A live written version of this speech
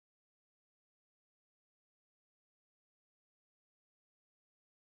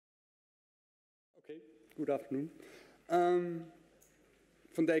Okay, good afternoon.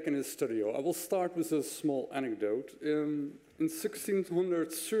 Van Dyck and his studio. I will start with a small anecdote. In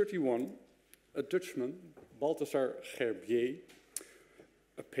 1631, a Dutchman, Balthasar Gerbier,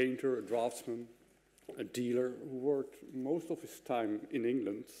 a painter, a draftsman, a dealer who worked most of his time in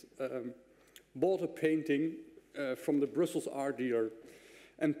England, bought a painting from the Brussels art dealer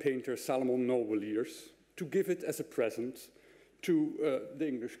and painter Salomon Nobeliers to give it as a present to the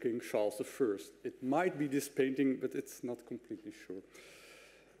English King Charles I. It might be this painting, but it's not completely sure.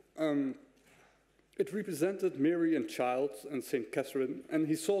 It represented Mary and Child and St. Catherine, and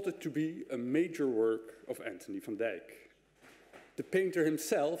he thought it to be a major work of Anthony van Dyck. The painter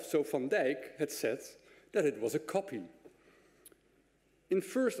himself, so Van Dyck, had said that it was a copy. In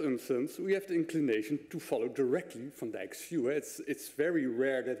first instance, we have the inclination to follow directly Van Dyck's view. It's very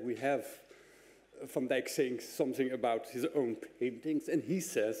rare that we have Van Dyck saying something about his own paintings, and he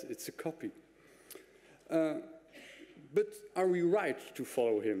says it's a copy. But are we right to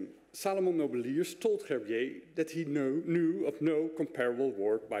follow him? Salomon Nobeliers told Gerbier that he knew of no comparable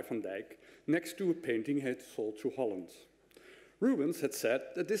work by Van Dyck next to a painting he had sold to Holland. Rubens had said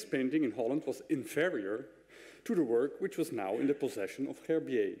that this painting in Holland was inferior to the work which was now in the possession of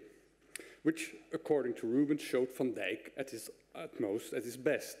Gerbier, which, according to Rubens, showed Van Dyck at his utmost, at his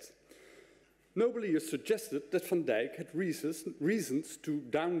best. Nobeliers suggested that Van Dyck had reasons to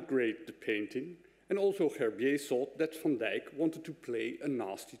downgrade the painting, and also Gerbier thought that Van Dyck wanted to play a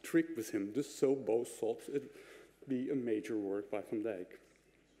nasty trick with him, so both thought it would be a major work by Van Dyck.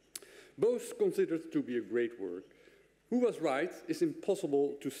 Both considered it to be a great work. Who was right is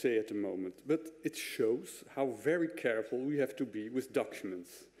impossible to say at the moment, but it shows how very careful we have to be with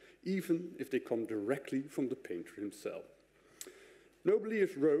documents, even if they come directly from the painter himself.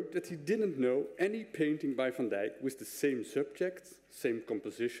 Nobeliers wrote that he didn't know any painting by Van Dyck with the same subject, same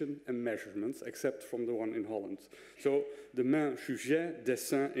composition and measurements, except from the one in Holland. So, the main sujet,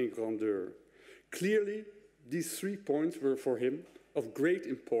 dessin et grandeur. Clearly, these 3 points were for him of great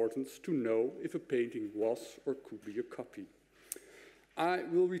importance to know if a painting was or could be a copy. I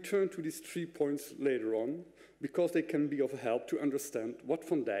will return to these 3 points later on, because they can be of help to understand what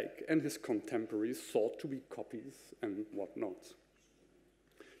Van Dyck and his contemporaries thought to be copies and what not.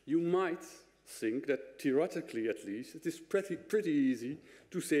 You might think that, theoretically at least, it is pretty easy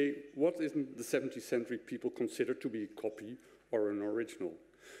to say what in the 17th century people consider to be a copy or an original.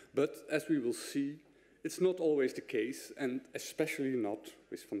 But as we will see, it's not always the case, and especially not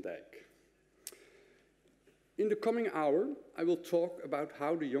with Van Dyck. In the coming hour, I will talk about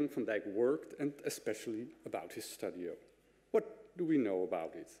how the young Van Dyck worked and especially about his studio. What do we know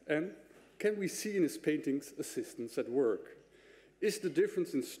about it? And can we see in his paintings assistants at work? Is the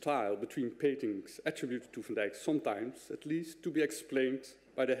difference in style between paintings attributed to Van Dyck sometimes, at least, to be explained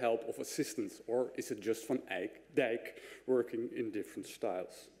by the help of assistants, or is it just Van Dyck working in different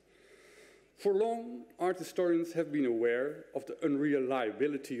styles? For long, art historians have been aware of the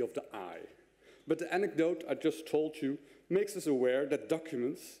unreliability of the eye. But the anecdote I just told you makes us aware that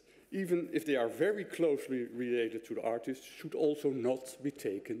documents, even if they are very closely related to the artist, should also not be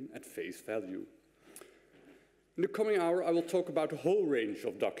taken at face value. In the coming hour, I will talk about a whole range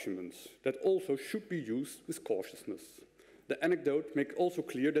of documents that also should be used with cautiousness. The anecdote makes also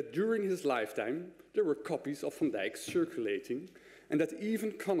clear that during his lifetime, there were copies of Van Dyck circulating, and that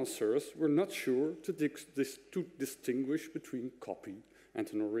even connoisseurs were not sure to distinguish between copy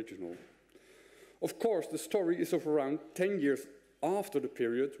and an original. Of course, the story is of around 10 years after the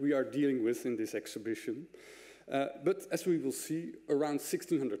period we are dealing with in this exhibition, but as we will see, around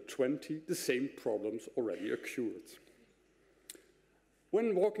 1620, the same problems already occurred.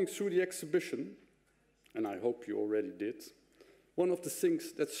 When walking through the exhibition, and I hope you already did, one of the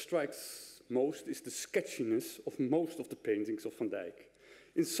things that strikes most is the sketchiness of most of the paintings of Van Dyck.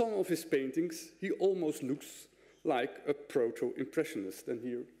 In some of his paintings, he almost looks like a proto-impressionist, and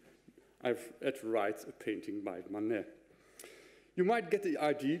here I've at right a painting by Manet. You might get the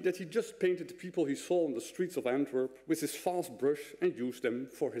idea that he just painted the people he saw on the streets of Antwerp with his fast brush and used them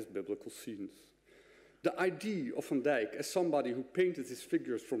for his biblical scenes. The idea of Van Dyck as somebody who painted his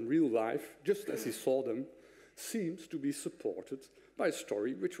figures from real life, just as he saw them, seems to be supported by a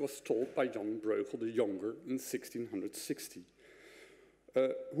story which was told by Jan Breugel the Younger in 1660,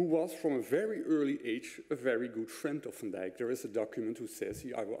 who was from a very early age a very good friend of Van Dyck. There is a document who says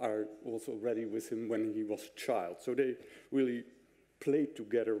I was already with him when he was a child, so they really played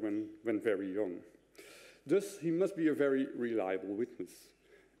together when very young. Thus, he must be a very reliable witness.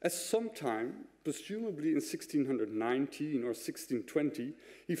 At some time, presumably in 1619 or 1620,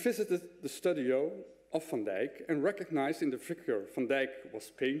 he visited the studio of Van Dyck and recognized in the figure Van Dyck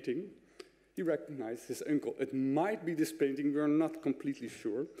was painting, he he recognized his uncle. It might be this painting, we are not completely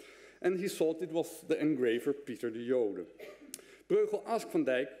sure. And he thought it was the engraver Pieter de Jode. Bruegel asked Van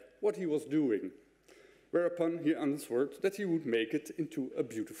Dyck what he was doing, whereupon he answered that he would make it into a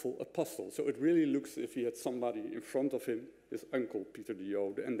beautiful apostle. So it really looks as if he had somebody in front of him, his uncle Pieter de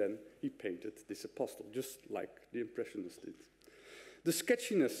Jode, and then he painted this apostle, just like the Impressionists did. The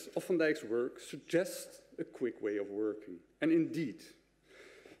sketchiness of Van Dyck's work suggests a quick way of working. And indeed,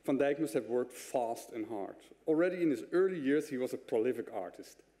 Van Dyck must have worked fast and hard. Already in his early years, he was a prolific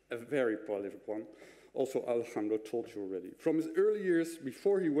artist, a very prolific one. Also, Alejandro told you already. From his early years,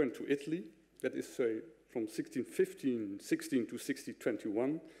 before he went to Italy, that is, say, from 1616 to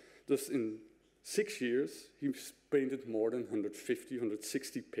 1621, thus in 6 years, he painted more than 150,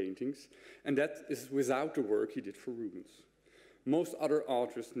 160 paintings, and that is without the work he did for Rubens. Most other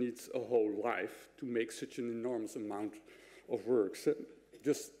artists need a whole life to make such an enormous amount of works.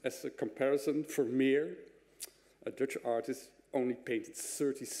 Just as a comparison, Vermeer, a Dutch artist, only painted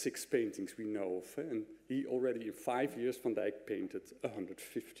 36 paintings we know of, and he already in 5 years, Van Dyck painted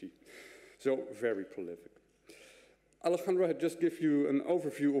 150. So very prolific. Alejandro had just given you an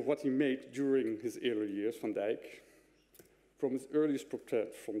overview of what he made during his early years, Van Dyck. From his earliest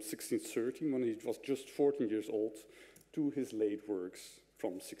portrait from 1613, when he was just 14 years old, to his late works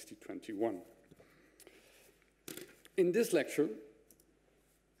from 1621. In this lecture,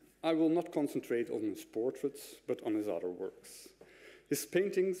 I will not concentrate on his portraits, but on his other works. His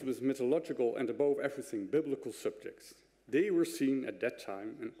paintings with mythological and above everything biblical subjects. They were seen at that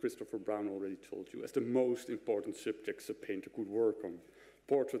time, and Christopher Brown already told you, as the most important subjects a painter could work on.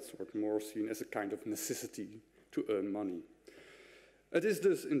 Portraits were more seen as a kind of necessity to earn money. It is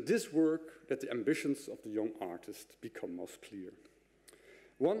thus in this work that the ambitions of the young artist become most clear.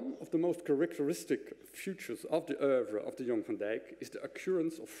 One of the most characteristic features of the oeuvre of the young Van Dyck is the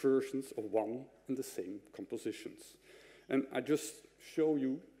occurrence of versions of one and the same compositions. And I just show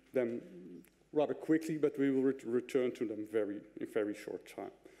you them rather quickly, but we will return to them in very short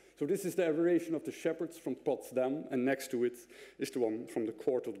time. So this is the aberration of the shepherds from Potsdam, and next to it is the one from the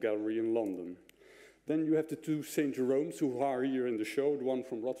Courtauld Gallery in London. Then you have the two St. Jeromes who are here in the show, the one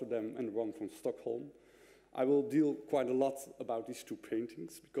from Rotterdam and the one from Stockholm. I will deal quite a lot about these two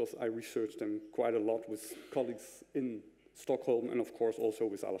paintings because I researched them quite a lot with colleagues in Stockholm and of course also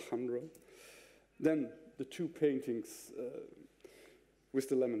with Alejandro. Then the two paintings with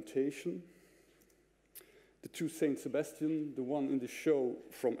the Lamentation, the two Saint Sebastian, the one in the show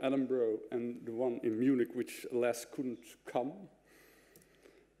from Edinburgh and the one in Munich, which alas couldn't come.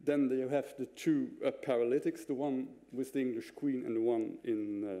 Then you have the two paralytics, the one with the English Queen and the one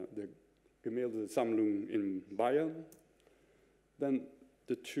in the Gemäldesammlung in Bayern. Then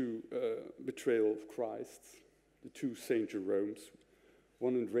the two Betrayal of Christ, the two St. Jeromes,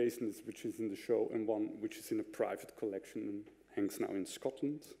 one in Dresden, which is in the show, and one which is in a private collection and hangs now in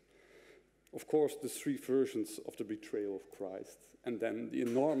Scotland. Of course, the three versions of the Betrayal of Christ, and then the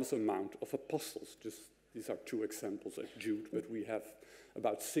enormous amount of apostles. These are two examples at Jude, but we have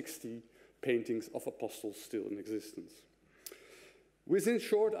about 60 paintings of apostles still in existence. Within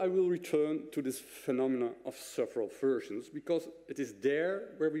short, I will return to this phenomena of several versions because it is there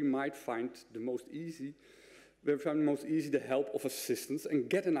where we might find the most easy the help of assistants and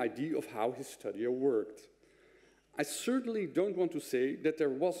get an idea of how his study worked. I certainly don't want to say that there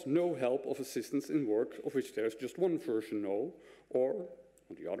was no help of assistants in work of which there is just one version, no, or,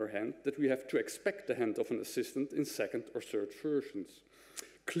 on the other hand, that we have to expect the hand of an assistant in second or third versions.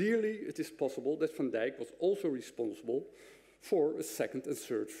 Clearly, it is possible that Van Dyck was also responsible for a second and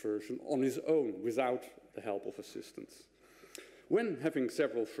third version on his own, without the help of assistants. When having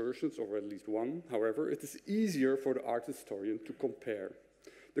several versions, or at least one, however, it is easier for the art historian to compare.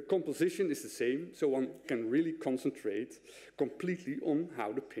 The composition is the same, so one can really concentrate completely on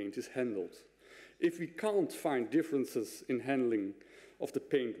how the paint is handled. If we can't find differences in handling of the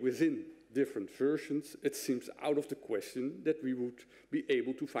paint within different versions, it seems out of the question that we would be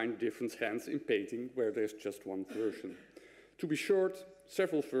able to find different hands in painting where there's just one version. To be short,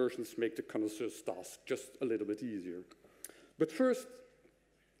 several versions make the connoisseur's task just a little bit easier. But first,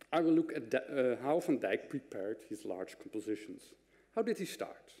 I will look at how Van Dyck prepared his large compositions. How did he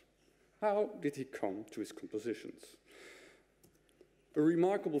start? How did he come to his compositions? A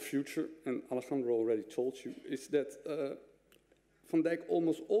remarkable feature, and Alejandro already told you, is that Van Dyck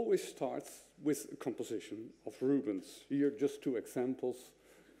almost always starts with a composition of Rubens. Here, just two examples.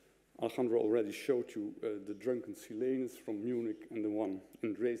 Alejandro already showed you the Drunken Silenus from Munich and the one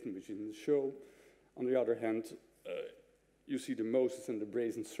in Dresden, which is in the show. On the other hand, you see the Moses and the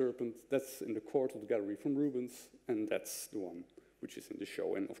Brazen Serpent. That's in the Courtauld Gallery from Rubens, and that's the one which is in the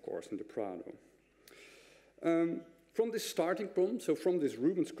show and of course in the Prado. From this starting point, so from this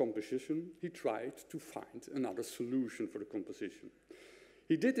Rubens composition, he tried to find another solution for the composition.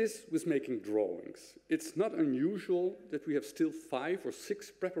 He did this with making drawings. It's not unusual that we have still 5 or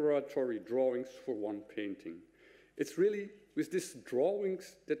 6 preparatory drawings for one painting. It's really with these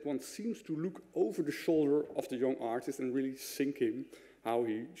drawings that one seems to look over the shoulder of the young artist and really think him how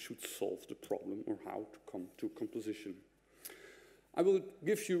he should solve the problem or how to come to composition. I will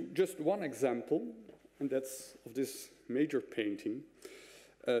give you just one example, and that's of this major painting,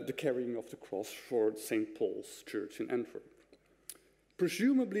 the carrying of the cross for St. Paul's Church in Antwerp.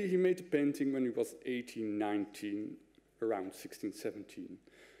 Presumably he made the painting when he was 18, 19, around 16, 17.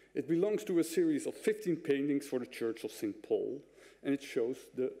 It belongs to a series of 15 paintings for the Church of St. Paul, and it shows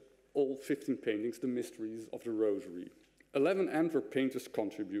all 15 paintings, the mysteries of the Rosary. 11 Antwerp painters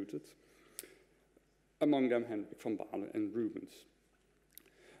contributed, among them Hendrik van Baalen and Rubens.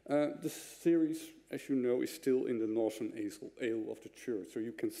 The series, as you know, is still in the northern aisle of the church, so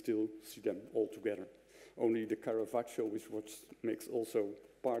you can still see them all together. Only the Caravaggio, which makes also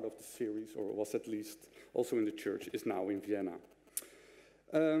part of the series, or was at least also in the church, is now in Vienna.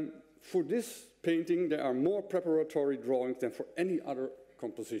 For this painting, there are more preparatory drawings than for any other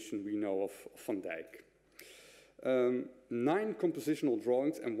composition we know of Van Dyck. 9 compositional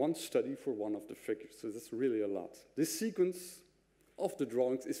drawings and 1 study for one of the figures, so that's really a lot. This sequence of the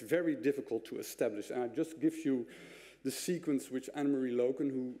drawings is very difficult to establish, and I just give you the sequence which Anne-Marie Loken,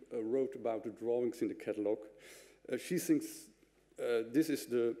 who wrote about the drawings in the catalogue, she thinks this is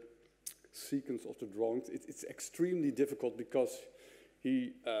the sequence of the drawings. It's extremely difficult because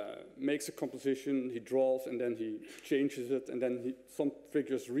he makes a composition, he draws, and then he changes it, and then some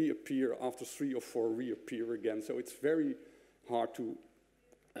figures reappear after 3 or 4 reappear again. So it's very hard to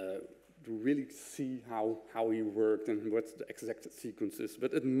really see how he worked and what the exact sequence is.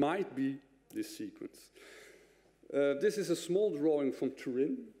 But it might be this sequence. This is a small drawing from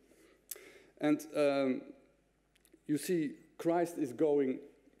Turin. And you see Christ is going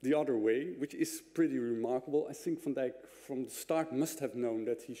the other way, which is pretty remarkable. I think Van Dyck from the start must have known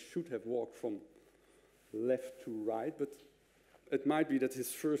that he should have walked from left to right, but it might be that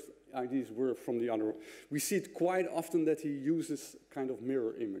his first ideas were from the other. We see it quite often that he uses kind of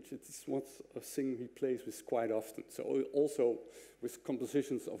mirror image. It's a thing he plays with quite often. So also with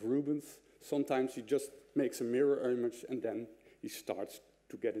compositions of Rubens, sometimes he just makes a mirror image and then he starts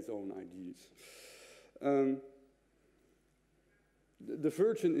to get his own ideas. The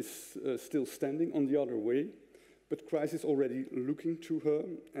Virgin is still standing on the other way, but Christ is already looking to her,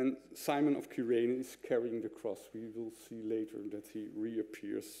 and Simon of Cyrene is carrying the cross. We will see later that he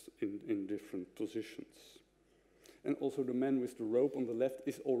reappears in different positions. And also the man with the robe on the left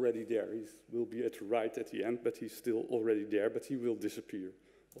is already there. He will be at the right at the end, but he's still already there, but he will disappear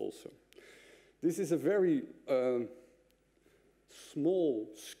also. This is a very small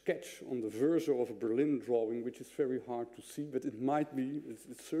sketch on the verso of a Berlin drawing, which is very hard to see, but it might be,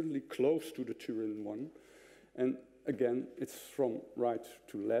 it's certainly close to the Turin one. And again, it's from right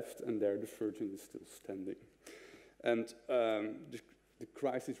to left, and there the Virgin is still standing. And the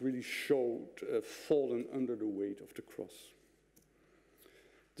Christ is really showed fallen under the weight of the cross.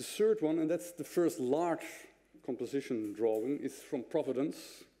 The third one, and that's the first large composition drawing, is from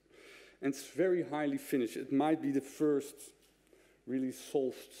Providence, and it's very highly finished. It might be the first really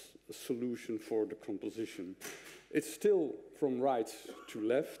solved solution for the composition. It's still from right to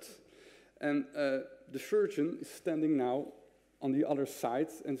left, and the Virgin is standing now on the other side,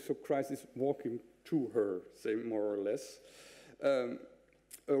 and so Christ is walking to her, say more or less.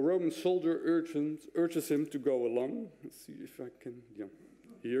 A Roman soldier urges him to go along. Let's see if I can,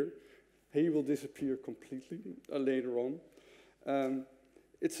 here. He will disappear completely later on.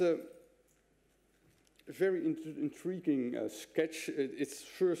 It's a very intriguing sketch. It's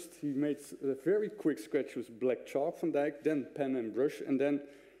first he made a very quick sketch with black chalk, Van Dyck, then pen and brush, and then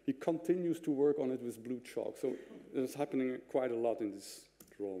he continues to work on it with blue chalk. So it's happening quite a lot in this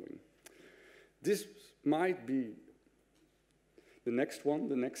drawing. This might be the next one,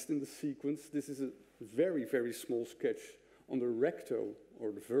 the next in the sequence. This is a very, very small sketch on the recto,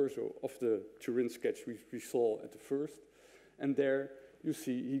 or the verso, of the Turin sketch we saw at the first. And there you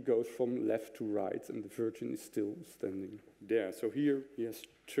see he goes from left to right, and the Virgin is still standing there. So here he has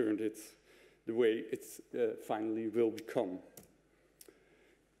turned it the way it finally will become.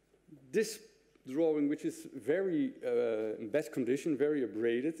 This drawing, which is very in bad condition, very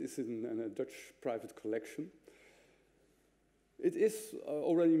abraded, is in a Dutch private collection. It is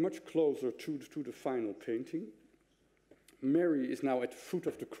already much closer to the final painting. Mary is now at the foot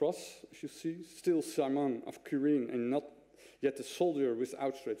of the cross, as you see, still Simon of Cyrene and not Yet the soldier with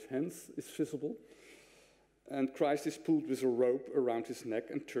outstretched hands is visible, and Christ is pulled with a rope around his neck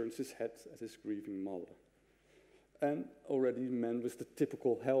and turns his head at his grieving mother. And already the man with the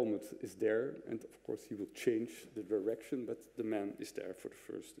typical helmet is there, and of course he will change the direction, but the man is there for the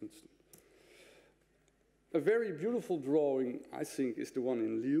first instant. A very beautiful drawing, I think, is the one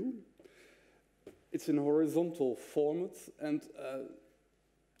in Lille. It's in horizontal format, and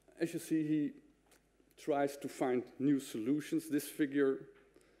as you see, he tries to find new solutions. This figure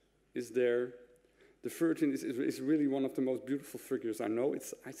is there. The Virgin is really one of the most beautiful figures I know.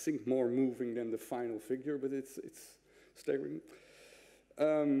 It's, I think, more moving than the final figure, but it's staggering.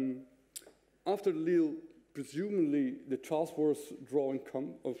 After Lille, presumably the Charlesworth drawing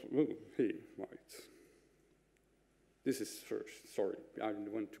comes. Oh, hey, right. This is first. Sorry, I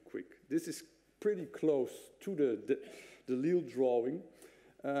went too quick. This is pretty close to the Lille drawing.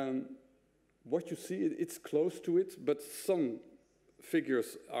 What you see, it's close to it, but some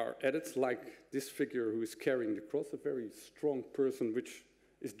figures are added, like this figure who is carrying the cross, a very strong person, which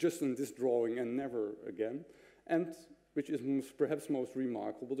is just in this drawing and never again, and which is perhaps most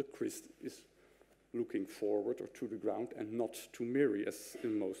remarkable, the Christ is looking forward or to the ground and not to Mary, as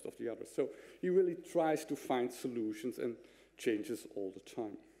in most of the others. So he really tries to find solutions and changes all the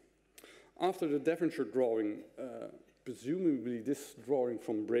time. After the Devonshire drawing, presumably this drawing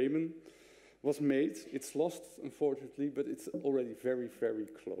from Bremen was made. It's lost, unfortunately, but it's already very, very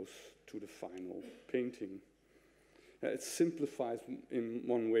close to the final painting. It simplifies in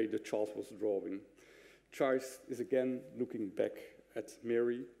one way the Charlesworth drawing. Charles is again looking back at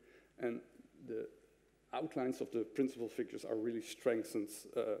Mary, and the outlines of the principal figures are really strengthened,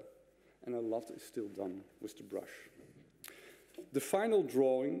 and a lot is still done with the brush. The final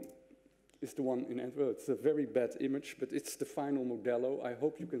drawing is the one in Antwerp. It's a very bad image, but it's the final modello. I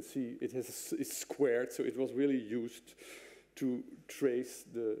hope you can see it's squared, so it was really used to trace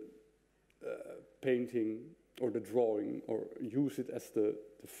the painting or the drawing, or use it as the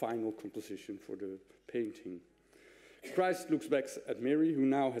final composition for the painting. Christ looks back at Mary, who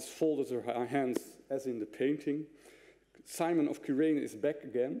now has folded her hands as in the painting. Simon of Cyrene is back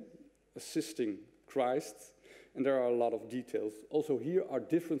again, assisting Christ. And there are a lot of details. Also here are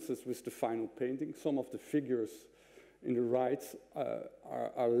differences with the final painting. Some of the figures in the right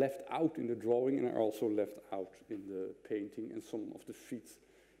are left out in the drawing and are also left out in the painting. And some of the feet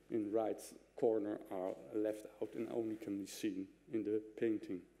in the right corner are left out and only can be seen in the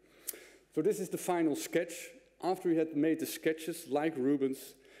painting. So this is the final sketch. After he had made the sketches, like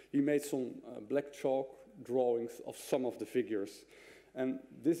Rubens, he made some black chalk drawings of some of the figures. And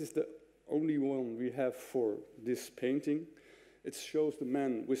this is the only one we have for this painting. It shows the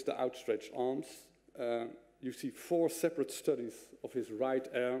man with the outstretched arms. You see 4 separate studies of his right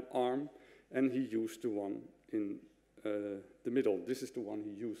arm, and he used the one in the middle. This is the one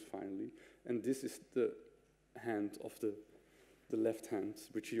he used finally, and this is the hand of the left hand,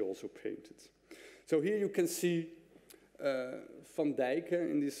 which he also painted. So here you can see Van Dyck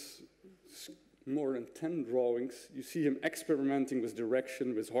in this more than 10 drawings. You see him experimenting with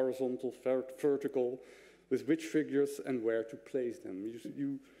direction, with horizontal, vertical, with which figures and where to place them.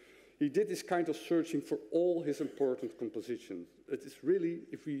 He did this kind of searching for all his important compositions. It is really,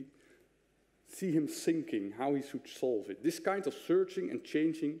 if we see him thinking how he should solve it, this kind of searching and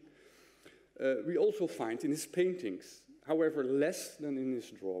changing we also find in his paintings, however less than in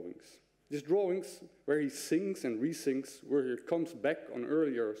his drawings. His drawings, where he thinks and rethinks, where he comes back on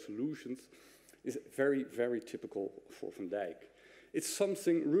earlier solutions, is very, very typical for Van Dyck. It's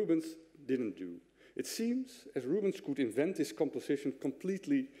something Rubens didn't do. It seems as Rubens could invent his composition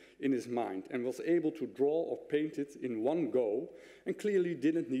completely in his mind and was able to draw or paint it in one go and clearly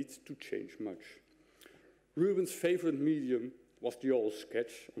didn't need to change much. Rubens' favorite medium was the oil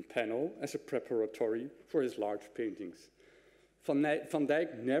sketch on panel as a preparatory for his large paintings. Van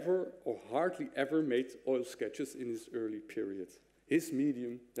Dyck never or hardly ever made oil sketches in his early period. His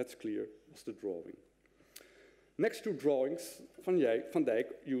medium, that's clear, was the drawing. Next to drawings, Van Dyck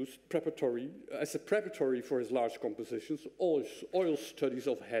used as a preparatory for his large compositions, oil studies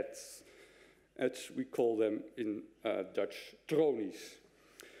of heads, as we call them in Dutch, tronies.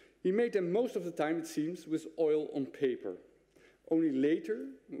 He made them most of the time, it seems, with oil on paper. Only later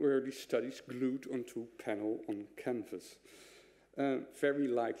were these studies glued onto panel on canvas, very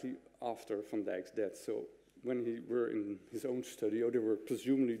likely after Van Dyck's death. So when he were in his own studio, they were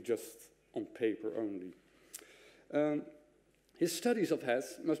presumably just on paper only. His studies of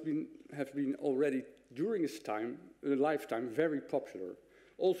heads have been already during his lifetime very popular.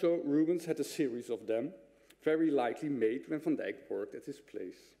 Also, Rubens had a series of them, very likely made when Van Dyck worked at his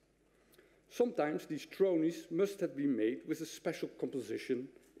place. Sometimes these tronies must have been made with a special composition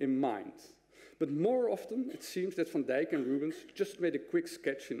in mind. But more often, it seems that Van Dyck and Rubens just made a quick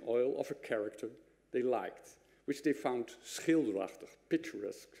sketch in oil of a character they liked, which they found schilderachtig,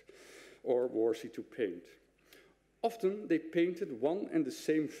 picturesque, or worthy to paint. Often, they painted one and the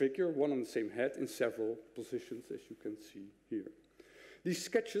same figure, one and the same head, in several positions, as you can see here. These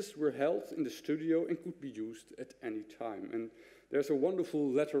sketches were held in the studio and could be used at any time. And there's a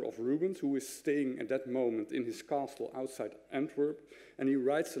wonderful letter of Rubens, who is staying at that moment in his castle outside Antwerp, and he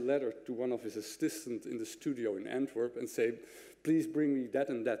writes a letter to one of his assistants in the studio in Antwerp and say, please bring me that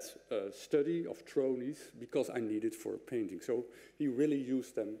and that study of tronies, because I need it for a painting. So he really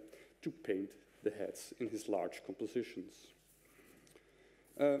used them to paint the heads in his large compositions.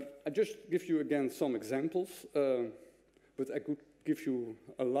 I just give you again some examples, but I could give you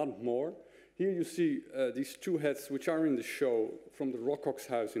a lot more. Here you see these two heads which are in the show from the Rocox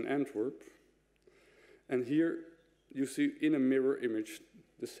house in Antwerp. And here you see in a mirror image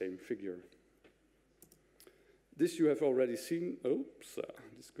the same figure. This you have already seen. Oops,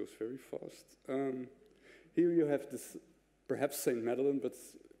 this goes very fast. Here you have this, perhaps St. Madeleine, but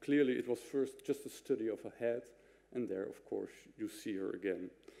clearly it was first just a study of a head. And there, of course, you see her again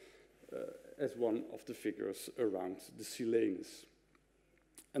as one of the figures around the Silenus.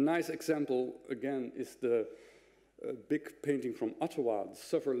 A nice example, again, is the big painting from Ottawa,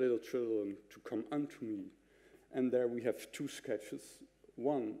 Suffer Little Children to Come Unto Me. And there we have two sketches,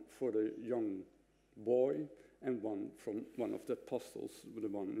 one for the young boy and one from one of the apostles, the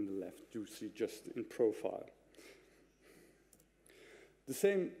one in the left you see just in profile. The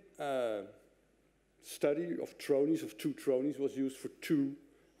same study of tronies, of two tronies, was used for two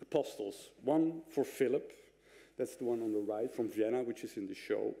apostles. One for Philip, that's the one on the right, from Vienna, which is in the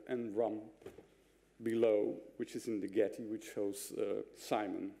show, and Rum below, which is in the Getty, which shows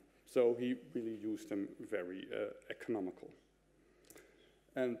Simon. So he really used them very economical.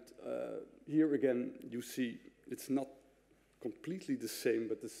 And here again, you see it's not completely the same,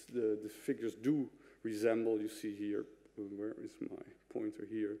 but the figures do resemble. You see here, where is my pointer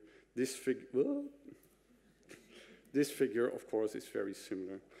here? This figure, this figure, of course, is very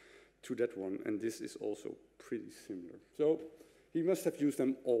similar to that one, and this is also pretty similar. So he must have used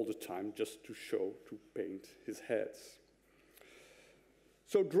them all the time just to show, to paint his heads.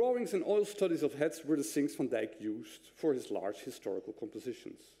 So drawings and oil studies of heads were the things Van Dyck used for his large historical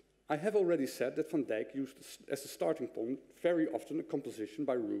compositions. I have already said that Van Dyck used as a starting point very often a composition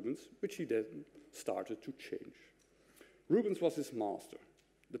by Rubens, which he then started to change. Rubens was his master,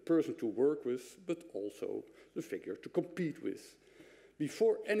 the person to work with, but also the figure to compete with.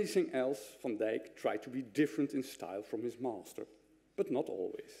 Before anything else, Van Dyck tried to be different in style from his master, but not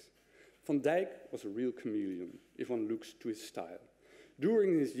always. Van Dyck was a real chameleon, if one looks to his style.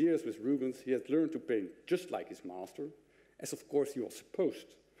 During his years with Rubens, he had learned to paint just like his master, as of course he was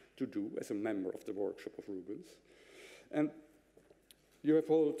supposed to do as a member of the workshop of Rubens. And you have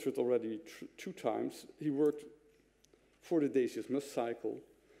heard it already two times. He worked for the Decius-Mus cycle,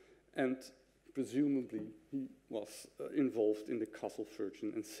 and presumably he was involved in the Castle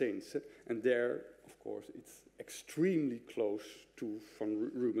Virgin and Saints. And there, of course, it's extremely close to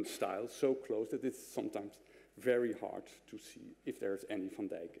Van Rubens' style, so close that it's sometimes very hard to see if there's any Van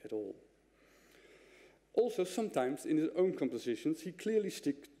Dyck at all. Also, sometimes in his own compositions, he clearly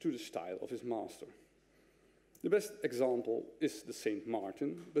sticks to the style of his master. The best example is the Saint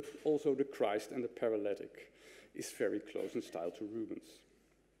Martin, but also the Christ and the Paralytic is very close in style to Rubens.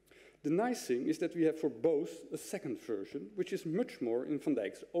 The nice thing is that we have for both a second version, which is much more in Van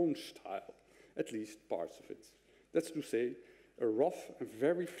Dyck's own style, at least parts of it. That's to say, a rough and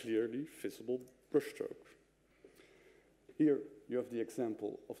very clearly visible brushstroke. Here you have the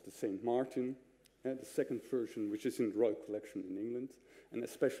example of the Saint Martin, the second version, which is in the Royal Collection in England, and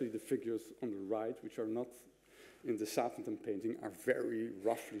especially the figures on the right, which are not in the Saventham painting, are very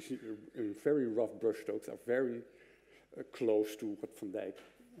roughly, very rough brushstrokes, are very close to what Van Dyck,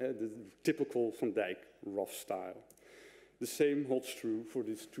 the typical Van Dyck rough style. The same holds true for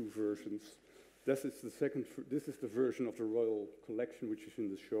these two versions. This is the version of the Royal Collection, which is in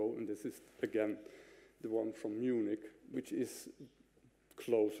the show, and this is again the one from Munich, which is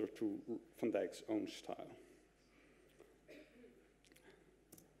closer to Van Dyck's own style.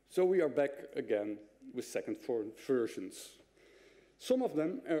 So we are back again with second versions. Some of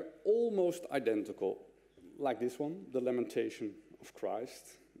them are almost identical, like this one, the Lamentation of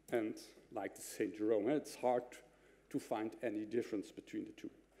Christ, and like the St. Jerome. It's hard to find any difference between the two.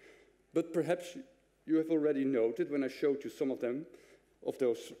 But perhaps you have already noted when I showed you some of them, of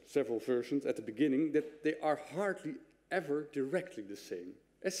those several versions at the beginning, that they are hardly ever directly the same.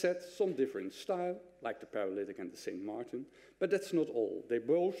 As said, some differ in style, like the paralytic and the St. Martin, but that's not all. They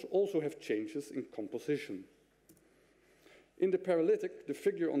both also have changes in composition. In the paralytic, the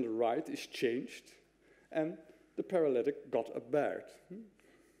figure on the right is changed, and the paralytic got a beard.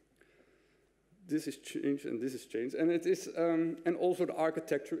 This is changed and this is changed, and it is, and also the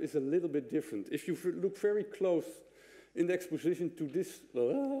architecture is a little bit different. If you look very close in the exposition to this,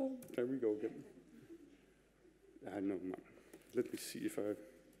 there we go again. I know, let me see if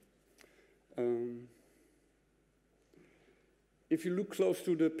if you look close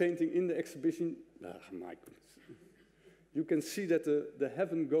to the painting in the exhibition, my goodness, you can see that the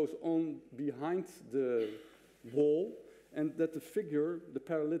heaven goes on behind the wall, and that the figure, the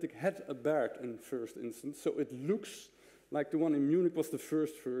paralytic, had a beard in first instance, so it looks like the one in Munich was the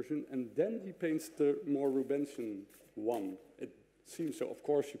first version, and then he paints the more Rubensian one. It seems so. Of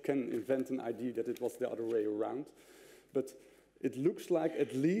course, you can invent an idea that it was the other way around, but it looks like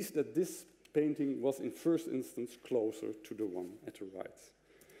at least that this painting was in first instance closer to the one at the right.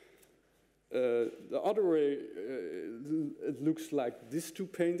 The other way, it looks like these two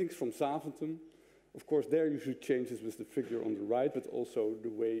paintings from Zaventem. Of course, there you see changes with the figure on the right, but also the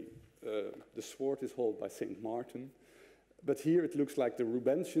way the sword is held by St. Martin. But here it looks like the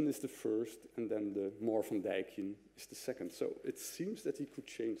Rubensian is the first, and then the more Van Dykian is the second. So it seems that he could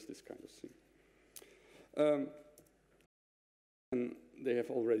change this kind of thing. And they have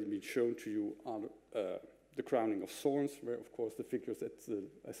already been shown to you on the crowning of thorns, where of course the figures,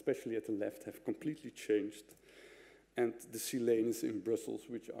 especially at the left, have completely changed. And the Silenus in Brussels,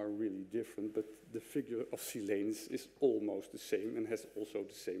 which are really different, but the figure of Silenus is almost the same and has also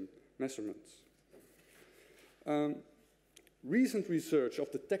the same measurements. Recent research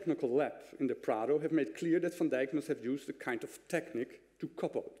of the technical lab in the Prado have made clear that Van Dyck must have used a kind of technique to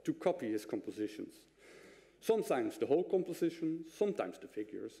copy his compositions. Sometimes the whole composition, sometimes the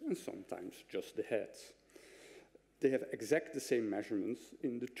figures, and sometimes just the heads. They have exactly the same measurements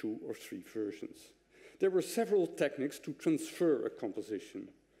in the 2 or 3 versions. There were several techniques to transfer a composition.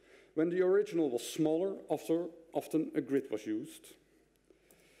 When the original was smaller, often a grid was used,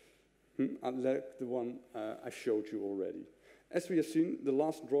 like the one I showed you already. As we have seen, the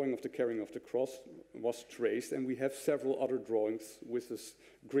last drawing of the carrying of the cross was traced, and we have several other drawings with this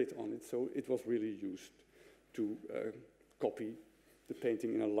grid on it, so it was really used to copy the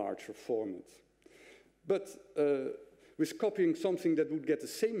painting in a larger format. But with copying something that would get the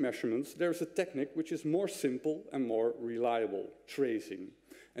same measurements, there's a technique which is more simple and more reliable, tracing.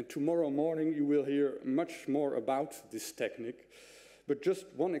 And tomorrow morning you will hear much more about this technique, but just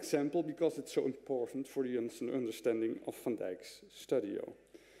one example because it's so important for the understanding of Van Dyck's studio.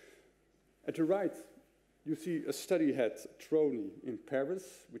 At the right, you see a study head Trony in Paris,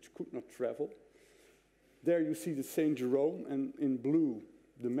 which could not travel. There you see the Saint Jerome, and in blue,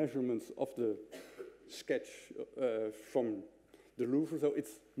 the measurements of the sketch from the Louvre, so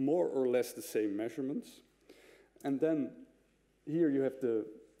it's more or less the same measurements. And then here you have the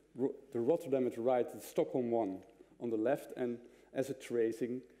Rotterdam at the right, the Stockholm one on the left, and as a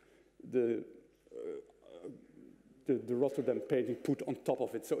tracing, the Rotterdam painting put on top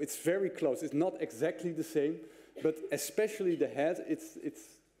of it. So it's very close. It's not exactly the same, but especially the head, it's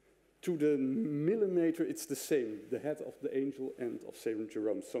to the millimeter, it's the same. The head of the angel and of Saint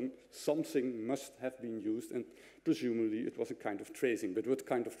Jerome. Something must have been used, and presumably it was a kind of tracing. But what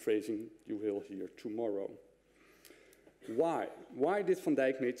kind of tracing you will hear tomorrow. Why? Why did Van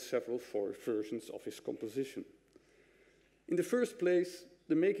Dyck make several versions of his composition? In the first place,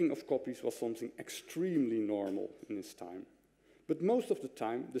 the making of copies was something extremely normal in his time. But most of the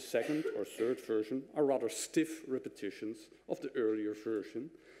time, the second or third version are rather stiff repetitions of the earlier version,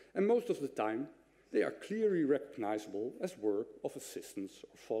 and most of the time, they are clearly recognizable as work of assistants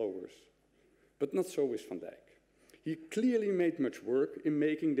or followers. But not so with Van Dyck. He clearly made much work in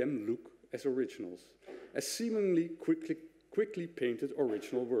making them look as originals, as seemingly quickly painted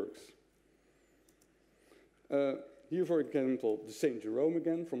original works. Here, for example, the Saint Jerome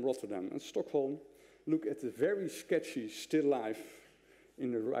again from Rotterdam and Stockholm. Look at the very sketchy still life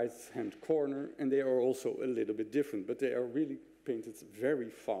in the right-hand corner, and they are also a little bit different, but they are really painted very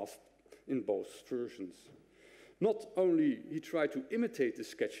fast in both versions. Not only he tried to imitate the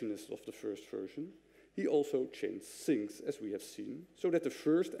sketchiness of the first version, he also changed things, as we have seen, so that the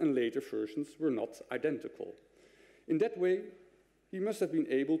first and later versions were not identical. In that way, he must have been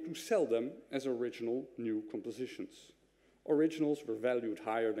able to sell them as original new compositions. Originals were valued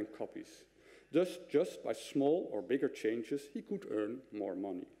higher than copies. Thus, just by small or bigger changes, he could earn more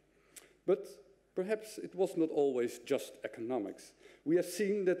money. But perhaps it was not always just economics. We have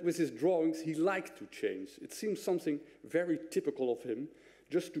seen that with his drawings, he liked to change. It seems something very typical of him,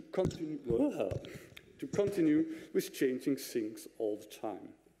 just to continue with changing things all the time.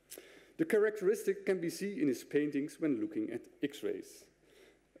 The characteristic can be seen in his paintings when looking at X-rays.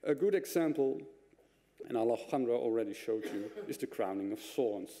 A good example, and Alejandro already showed you, is the crowning of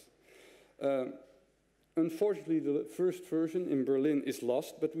thorns. Unfortunately, the first version in Berlin is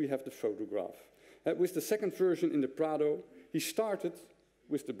lost, but we have the photograph. With the second version in the Prado, he started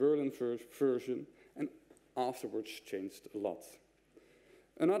with the Berlin version and afterwards changed a lot.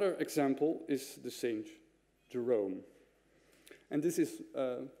 Another example is the Saint Jerome. And this is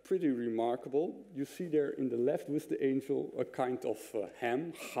pretty remarkable. You see there in the left with the angel a kind of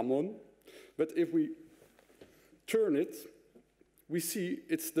ham, jamon. But if we turn it, we see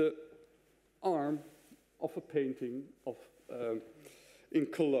it's the arm of a painting of, in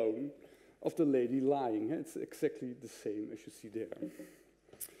Cologne of the lady lying. It's exactly the same as you see there.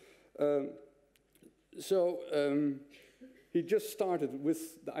 He just started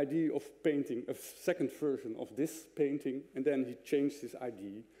with the idea of painting a second version of this painting, and then he changed his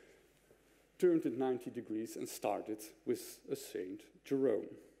idea, turned it 90 degrees, and started with a Saint Jerome.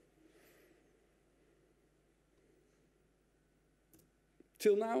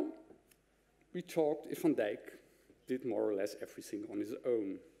 Till now, we talked if Van Dyck did more or less everything on his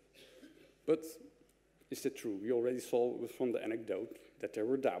own. But is that true? We already saw from the anecdote that there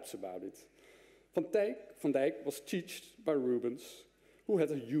were doubts about it. Van Dyck was taught by Rubens, who had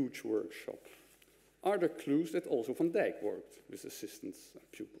a huge workshop. Are there clues that also Van Dyck worked with assistants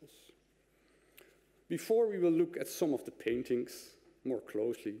and pupils? Before we will look at some of the paintings more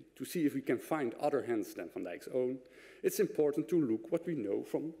closely to see if we can find other hands than Van Dyck's own, it's important to look what we know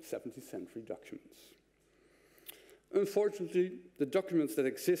from 17th century documents. Unfortunately, the documents that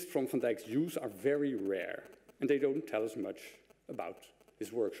exist from Van Dyck's use are very rare, and they don't tell us much about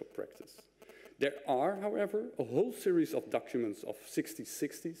his workshop practice. There are, however, a whole series of documents of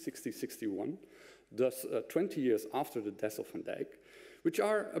 1660, 1661, thus 20 years after the death of Van Dyck, which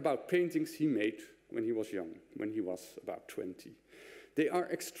are about paintings he made when he was young, when he was about 20. They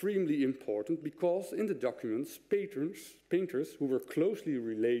are extremely important because in the documents, painters who were closely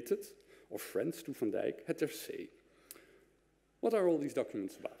related or friends to Van Dyck had their say. What are all these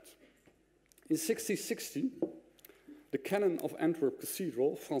documents about? In 1660, the canon of Antwerp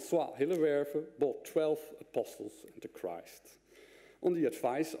Cathedral, François Hillewerve, bought 12 apostles and the Christ on the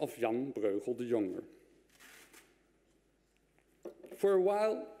advice of Jan Breugel the Younger. For a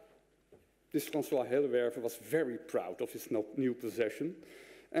while, this François Hillewerve was very proud of his new possession,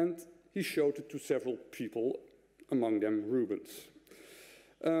 and he showed it to several people, among them Rubens.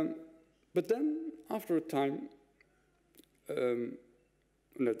 But then, after a time,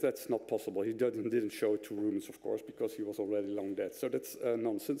 no, that's not possible. He didn't show it to Rubens, of course, because he was already long dead. So that's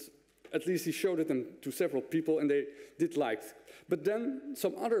nonsense. At least he showed it to several people, and they did like it. But then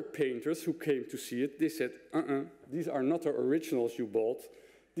some other painters who came to see it, they said, these are not the originals you bought.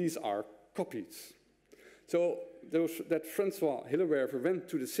 These are copies. So that François Hillewerve went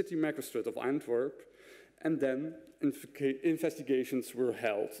to the city magistrate of Antwerp, and then investigations were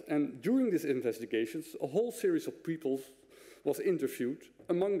held. And during these investigations, a whole series of people was interviewed,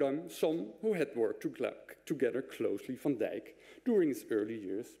 among them some who had worked together closely Van Dyck during his early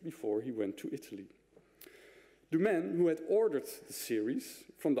years before he went to Italy. The man who had ordered the series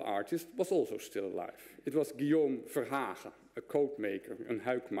from the artist was also still alive. It was Guillaume Verhagen, a coat maker, a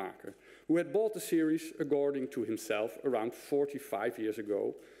huikmaker, who had bought the series according to himself around 45 years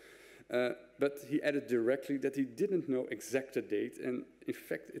ago, but he added directly that he didn't know exact date, and in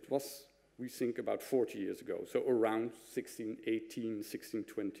fact it was, we think, about 40 years ago, so around 1618,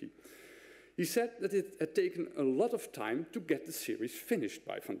 1620. He said that it had taken a lot of time to get the series finished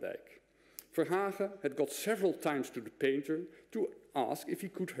by Van Dyck. Verhagen had got several times to the painter to ask if he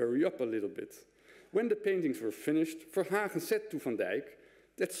could hurry up a little bit. When the paintings were finished, Verhagen said to Van Dyck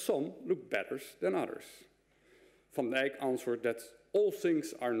that some looked better than others. Van Dyck answered that all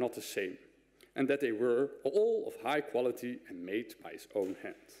things are not the same, and that they were all of high quality and made by his own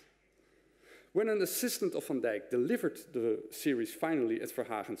hand. When an assistant of Van Dyck delivered the series finally at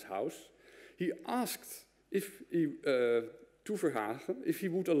Verhagen's house, he asked to Verhagen if he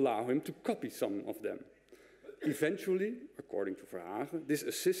would allow him to copy some of them. Eventually, according to Verhagen, this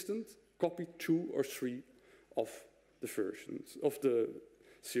assistant copied 2 or 3 of the versions of the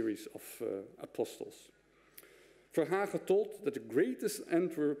series of apostles. Verhagen told that the greatest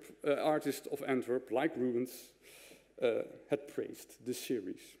artist of Antwerp, like Rubens, had praised the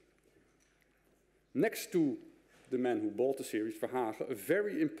series. Next to the man who bought the series, Verhagen, a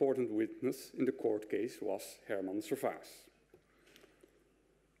very important witness in the court case was Herman Servaas.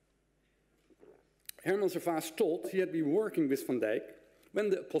 Herman Servaas told he had been working with Van Dyck when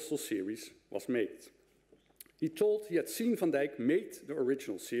the Apostle series was made. He told he had seen Van Dyck make the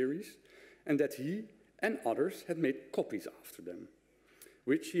original series and that he and others had made copies after them,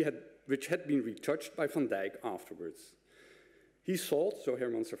 which had been retouched by Van Dyck afterwards. He thought, so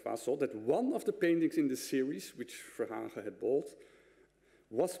Herman Servaas thought, that one of the paintings in the series, which Verhagen had bought,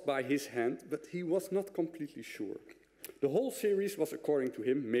 was by his hand, but he was not completely sure. The whole series was, according to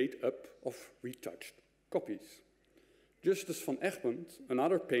him, made up of retouched copies. Justus van Egmond,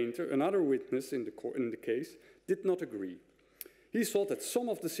 another painter, another witness in the case, did not agree. He thought that some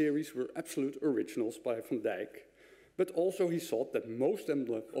of the series were absolute originals by Van Dyck, but also he thought that most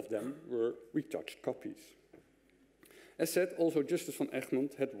of them were retouched copies. As said, also Justus van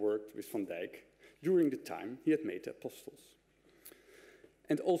Egmond had worked with Van Dyck during the time he had made the Apostles.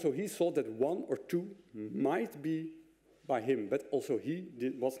 And also he thought that one or two might be by him, but also he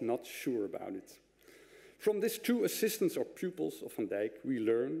was not sure about it. From these two assistants or pupils of Van Dyck, we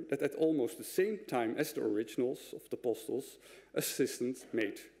learn that at almost the same time as the originals of the Apostles, assistants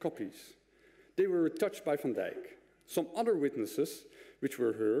made copies. They were retouched by Van Dyck. Some other witnesses, which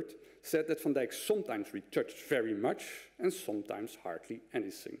were heard, said that Van Dyck sometimes retouched very much and sometimes hardly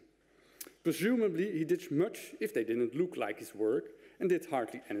anything. Presumably, he did much if they didn't look like his work and did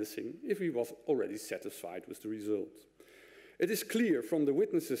hardly anything if he was already satisfied with the result. It is clear from the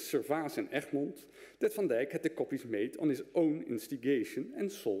witnesses Servaas and Egmond that Van Dyck had the copies made on his own instigation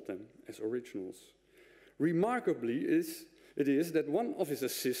and sold them as originals. Remarkably it is that one of his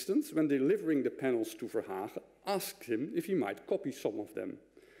assistants, when delivering the panels to Verhagen, asked him if he might copy some of them.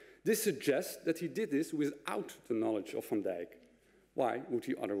 This suggests that he did this without the knowledge of Van Dyck. Why would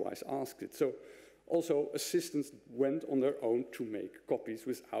he otherwise ask it? So also assistants went on their own to make copies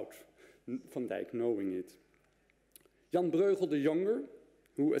without Van Dyck knowing it. Jan Breugel the Younger,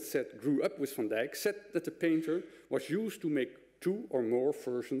 who as said grew up with Van Dyck, said that the painter was used to make 2 or more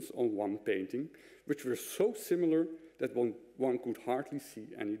versions on one painting, which were so similar that one could hardly see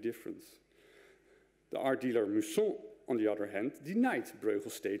any difference. The art dealer Museo, on the other hand, denied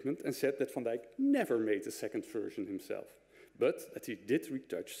Breugel's statement and said that Van Dyck never made a second version himself, but that he did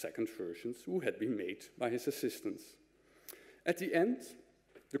retouch second versions who had been made by his assistants. At the end,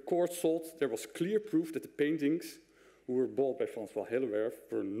 the court thought there was clear proof that the paintings who were bought by François Hellewerf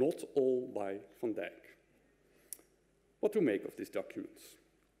were not all by Van Dyck. What to make of these documents?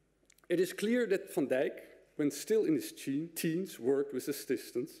 It is clear that Van Dyck, when still in his teens, worked with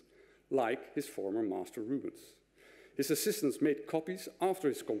assistants, like his former master Rubens. His assistants made copies after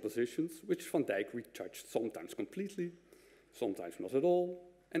his compositions, which Van Dyck retouched, sometimes completely, sometimes not at all,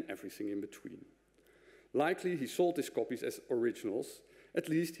 and everything in between. Likely he sold his copies as originals, at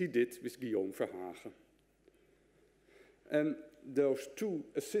least he did with Guillaume Verhagen. And those two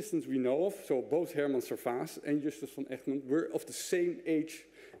assistants we know of, so both Herman Servaas and Justus van Egmond, were of the same age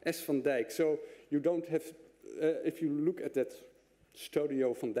as Van Dyck. So you don't have, if you look at that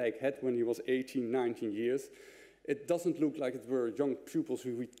studio Van Dyck had when he was 18, 19 years, it doesn't look like it were young pupils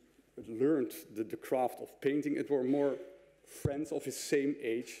who learned the craft of painting. It were more friends of his same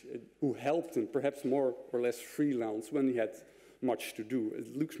age who helped him, perhaps more or less freelance when he had much to do.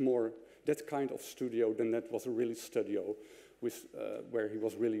 It looks more that kind of studio than that was a really studio with, where he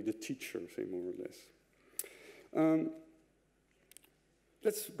was really the teacher, say more or less.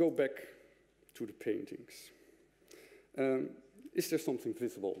 Let's go back to the paintings. Is there something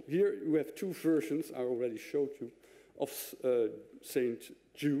visible? Here you have two versions, I already showed you, of Saint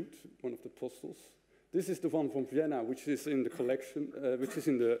Jude, one of the apostles. This is the one from Vienna, which is in the collection, which is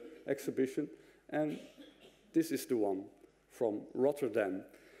in the exhibition, and this is the one from Rotterdam.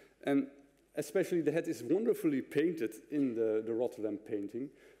 And especially the head is wonderfully painted in the Rotterdam painting,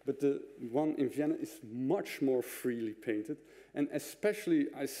 but the one in Vienna is much more freely painted. And especially,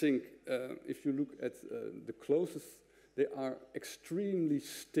 I think, if you look at the closest, they are extremely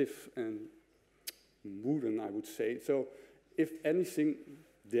stiff and wooden, I would say. So if anything,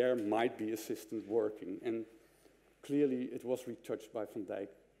 there might be assistant working. And clearly, it was retouched by Van Dyck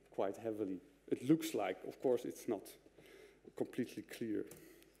quite heavily. It looks like, of course, it's not completely clear.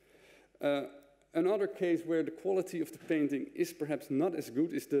 Another case where the quality of the painting is perhaps not as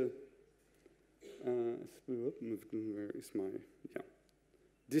good is the, where is my, yeah,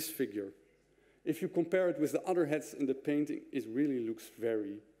 this figure. If you compare it with the other heads in the painting, it really looks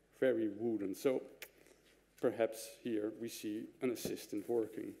very, very wooden. So perhaps here we see an assistant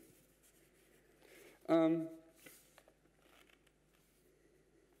working. For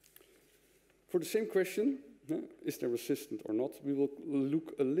the same question, is there assistant or not, we will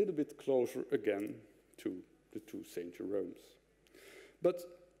look a little bit closer again to the two St. Jerome's. But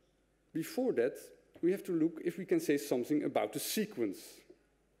before that, we have to look if we can say something about the sequence.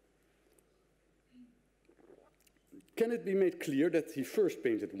 Can it be made clear that he first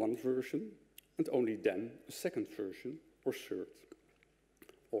painted one version and only then a second version or third?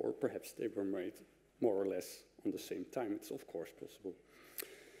 Or perhaps they were made more or less on the same time. It's of course possible.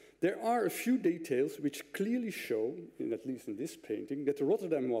 There are a few details which clearly show, at least in this painting, that the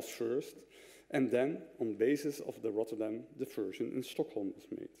Rotterdam was first, and then, on basis of the Rotterdam, the version in Stockholm was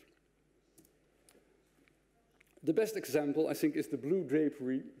made. The best example, I think, is the blue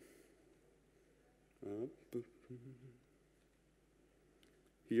drapery.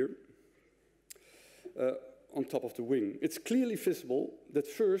 Here, on top of the wing. It's clearly visible that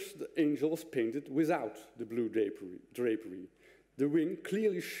first the angel was painted without the blue drapery. The wing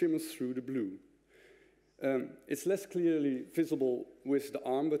clearly shimmers through the blue. It's less clearly visible with the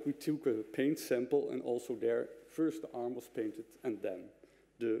arm, but we took a paint sample, and also there, first the arm was painted and then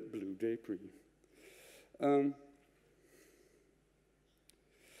the blue drapery.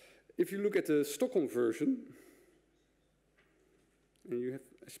 If you look at the Stockholm version, and you have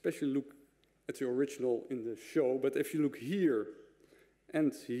especially look at the original in the show, but if you look here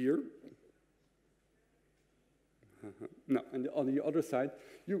and here, no, and on the other side,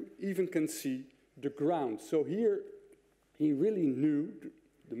 you even can see the ground. So here, he really knew,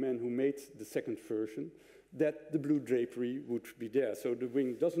 the man who made the second version, that the blue drapery would be there. So the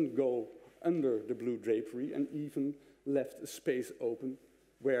wing doesn't go under the blue drapery and even left a space open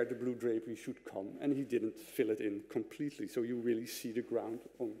where the blue drapery should come, and he didn't fill it in completely. So you really see the ground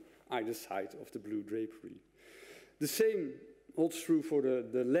on either side of the blue drapery. The same holds true for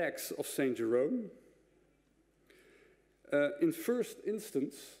the legs of Saint Jerome. In first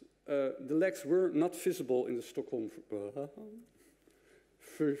instance, the legs were not visible in the Stockholm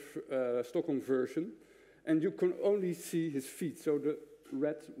version, and you can only see his feet. So the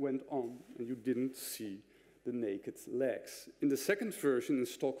red went on, and you didn't see the naked legs. In the second version in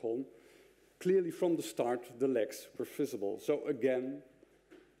Stockholm, clearly from the start, the legs were visible. So again,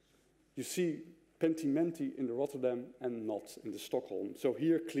 you see pentimenti in the Rotterdam and not in the Stockholm. So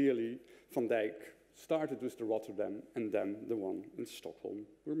here clearly Van Dyck started with the Rotterdam and then the one in Stockholm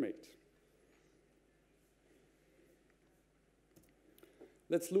were made.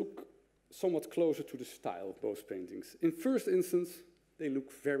 Let's look somewhat closer to the style of both paintings. In first instance, they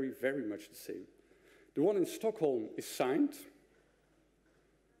look very, very much the same. The one in Stockholm is signed.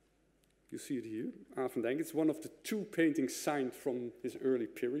 You see it here, Van Dyck. It's one of the two paintings signed from his early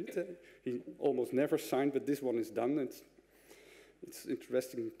period. He almost never signed, but this one is done. It's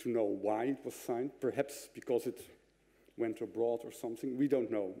interesting to know why it was signed. Perhaps because it went abroad or something. We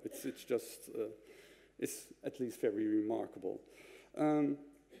don't know. It's just, it's at least very remarkable. The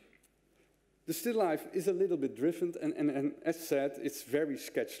still life is a little bit different, and as said, it's very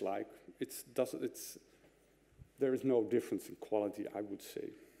sketch-like. There is no difference in quality, I would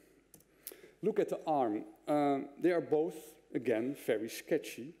say. Look at the arm. They are both, again, very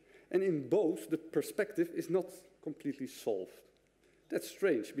sketchy. And in both, the perspective is not completely solved. That's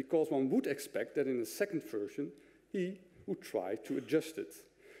strange, because one would expect that in the second version, he would try to adjust it.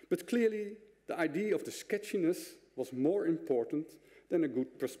 But clearly, the idea of the sketchiness was more important than a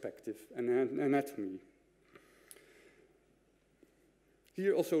good perspective and anatomy.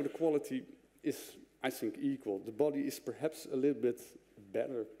 Here also the quality is, I think, equal. The body is perhaps a little bit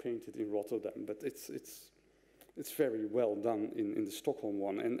better painted in Rotterdam, but it's very well done in the Stockholm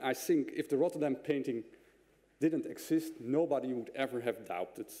one. And I think if the Rotterdam painting didn't exist, nobody would ever have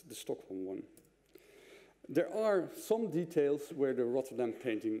doubted the Stockholm one. There are some details where the Rotterdam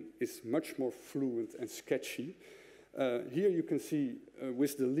painting is much more fluent and sketchy. Here you can see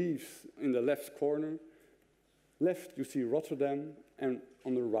with the leaves in the left corner, left you see Rotterdam, and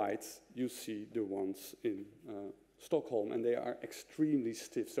on the right you see the ones in Stockholm, and they are extremely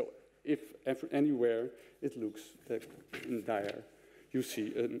stiff. So if anywhere it looks that in there, you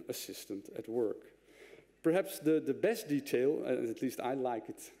see an assistant at work. Perhaps the best detail, at least I like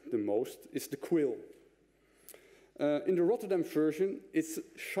it the most, is the quill. In the Rotterdam version, it's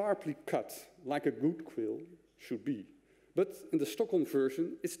sharply cut, like a good quill should be. But in the Stockholm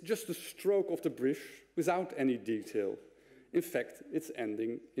version, it's just a stroke of the brush without any detail. In fact, it's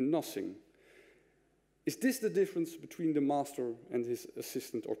ending in nothing. Is this the difference between the master and his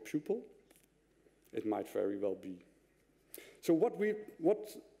assistant or pupil? It might very well be. So what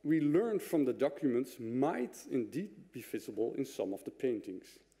we learned from the documents might indeed be visible in some of the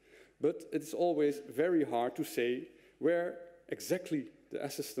paintings. But it's always very hard to say where exactly the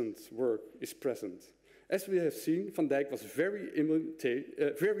assistant's work is present. As we have seen, Van Dyck was very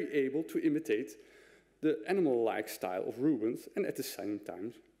able to imitate the animal-like style of Rubens and at the same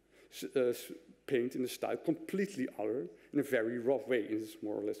time paint in a style completely other, in a very rough way, in his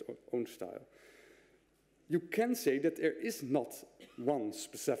more or less own style. You can say that there is not one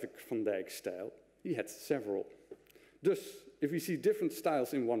specific Van Dyck style. He had several. Thus, if we see different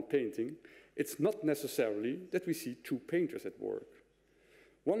styles in one painting, it's not necessarily that we see two painters at work.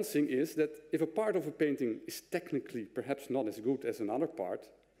 One thing is that if a part of a painting is technically perhaps not as good as another part,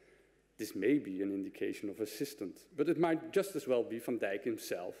 this may be an indication of assistance, but it might just as well be Van Dyck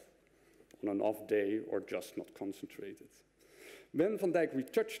himself on an off day or just not concentrated. When Van Dyck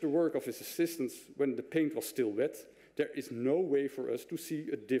retouched the work of his assistants when the paint was still wet, there is no way for us to see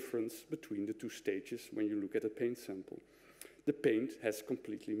a difference between the two stages when you look at a paint sample. The paint has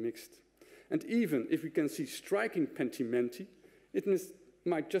completely mixed. And even if we can see striking pentimenti, it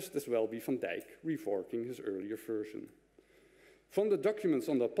might just as well be Van Dyck reworking his earlier version. From the documents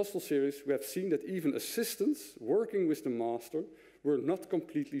on the Apostle series, we have seen that even assistants working with the master were not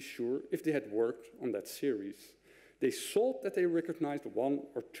completely sure if they had worked on that series. They thought that they recognized one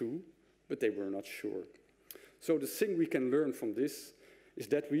or two, but they were not sure. So the thing we can learn from this is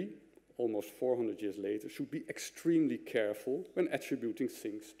that we, almost 400 years later, should be extremely careful when attributing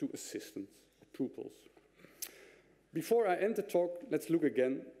things to assistants or pupils. Before I end the talk, let's look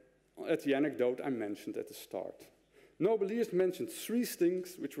again at the anecdote I mentioned at the start. Nobeliers mentioned three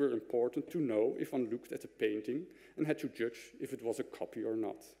things which were important to know if one looked at a painting and had to judge if it was a copy or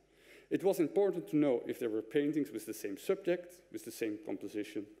not. It was important to know if there were paintings with the same subject, with the same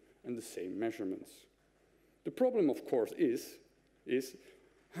composition, and the same measurements. The problem, of course, is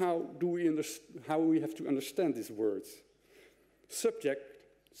how we have to understand these words. Subject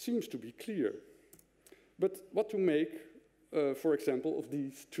seems to be clear, but what to make, for example, of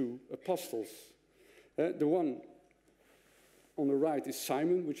these two apostles? The one on the right is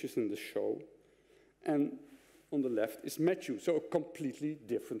Simon, which is in the show, and on the left is Matthew, so a completely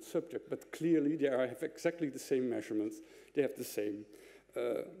different subject, but clearly they have exactly the same measurements, they have the same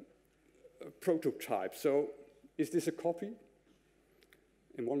prototype. So is this a copy?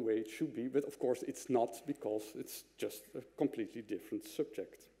 In one way it should be, but of course it's not, because it's just a completely different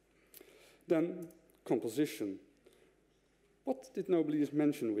subject. Then composition. What did Nobelius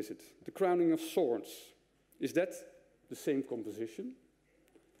mention with it? The crowning of thorns. Is that the same composition?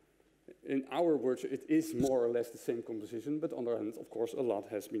 In our words, it is more or less the same composition, but on the other hand, of course, a lot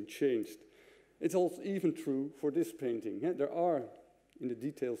has been changed. It's also even true for this painting. There are, in the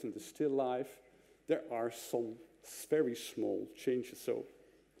details in the still life, there are some very small changes. So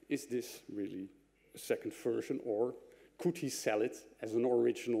is this really a second version, or could he sell it as an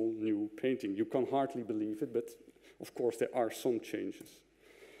original new painting? You can hardly believe it, but of course there are some changes.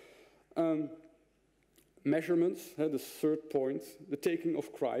 Measurements, the third point, the taking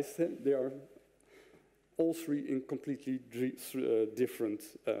of Christ, they are all three in completely different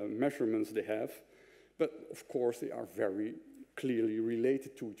measurements they have, but of course they are very clearly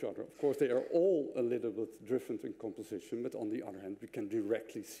related to each other. Of course they are all a little bit different in composition, but on the other hand we can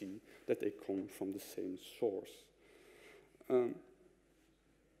directly see that they come from the same source.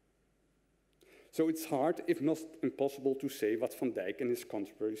 So it's hard, if not impossible, to say what Van Dyck and his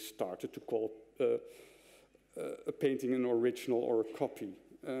contemporaries started to call a painting an original or a copy.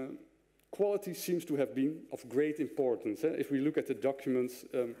 Quality seems to have been of great importance. If we look at the documents,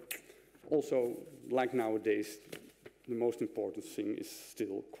 also like nowadays, the most important thing is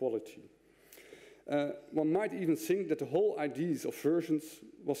still quality. One might even think that the whole idea of versions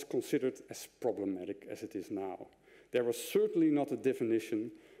was considered as problematic as it is now. There was certainly not a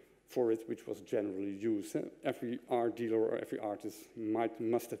definition for it which was generally used. Every art dealer or every artist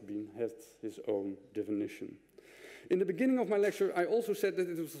must have had his own definition. In the beginning of my lecture, I also said that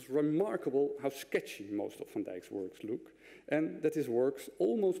it was remarkable how sketchy most of Van Dyck's works look, and that his works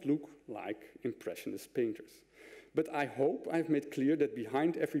almost look like Impressionist painters. But I hope I've made clear that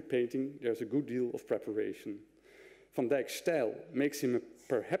behind every painting there's a good deal of preparation. Van Dyck's style makes him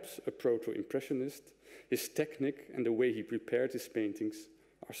perhaps a proto-impressionist. His technique and the way he prepared his paintings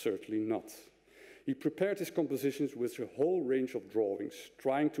are certainly not. He prepared his compositions with a whole range of drawings,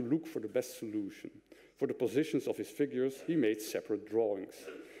 trying to look for the best solution. For the positions of his figures, he made separate drawings.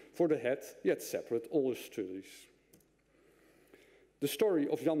 For the head, he had separate illustrations. The story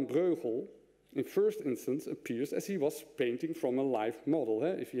of Jan Breugel, in first instance, appears as he was painting from a live model,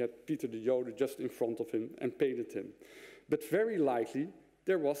 if he had Peter de Jode just in front of him and painted him. But very likely,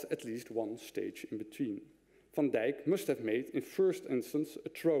 there was at least one stage in between. Van Dyck must have made, in first instance, a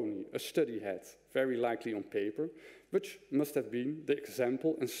trony, a study head, very likely on paper, which must have been the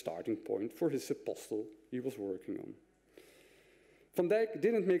example and starting point for his apostle he was working on. Van Dyck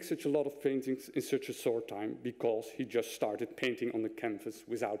didn't make such a lot of paintings in such a short time because he just started painting on the canvas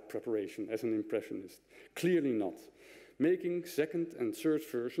without preparation as an impressionist. Clearly not. Making second and third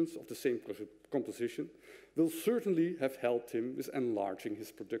versions of the same composition will certainly have helped him with enlarging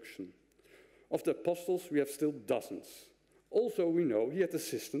his production. Of the apostles, we have still dozens. Also, we know he had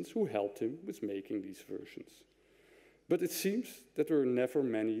assistants who helped him with making these versions. But it seems that there were never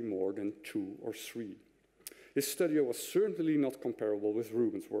many more than 2 or 3. His studio was certainly not comparable with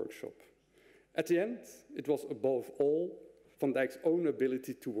Rubens' workshop. At the end, it was above all Van Dyck's own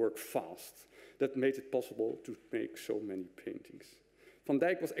ability to work fast that made it possible to make so many paintings. Van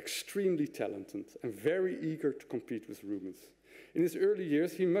Dyck was extremely talented and very eager to compete with Rubens. In his early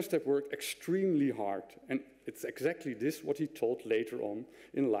years, he must have worked extremely hard, and it's exactly this what he told later on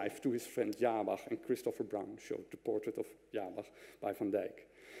in life to his friend Jabach, and Christopher Brown showed the portrait of Jabach by Van Dyck.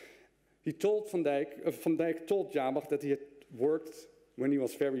 Van Dyck told Jabach that he had worked, when he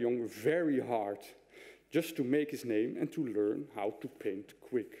was very young, very hard, just to make his name and to learn how to paint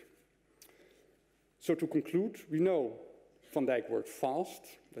quick. So to conclude, we know Van Dyck worked fast,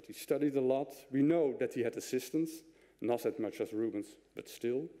 that he studied a lot. We know that he had assistants, not as much as Rubens, but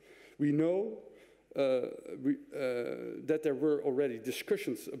still. We know that there were already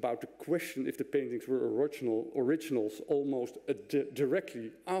discussions about the question if the paintings were originals almost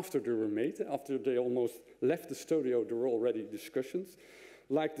directly after they were made. After they almost left the studio, there were already discussions,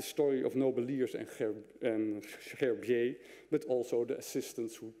 like the story of Nobeliers and Gerbier, but also the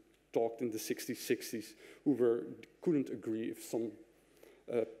assistants who talked in the 60s, who couldn't agree if some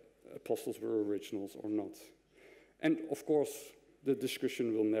apostles were originals or not. And of course, the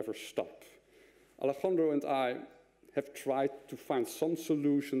discussion will never stop. Alejandro and I have tried to find some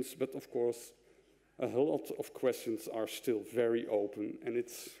solutions, but of course, a lot of questions are still very open, and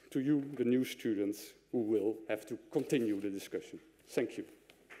it's to you, the new students, who will have to continue the discussion. Thank you.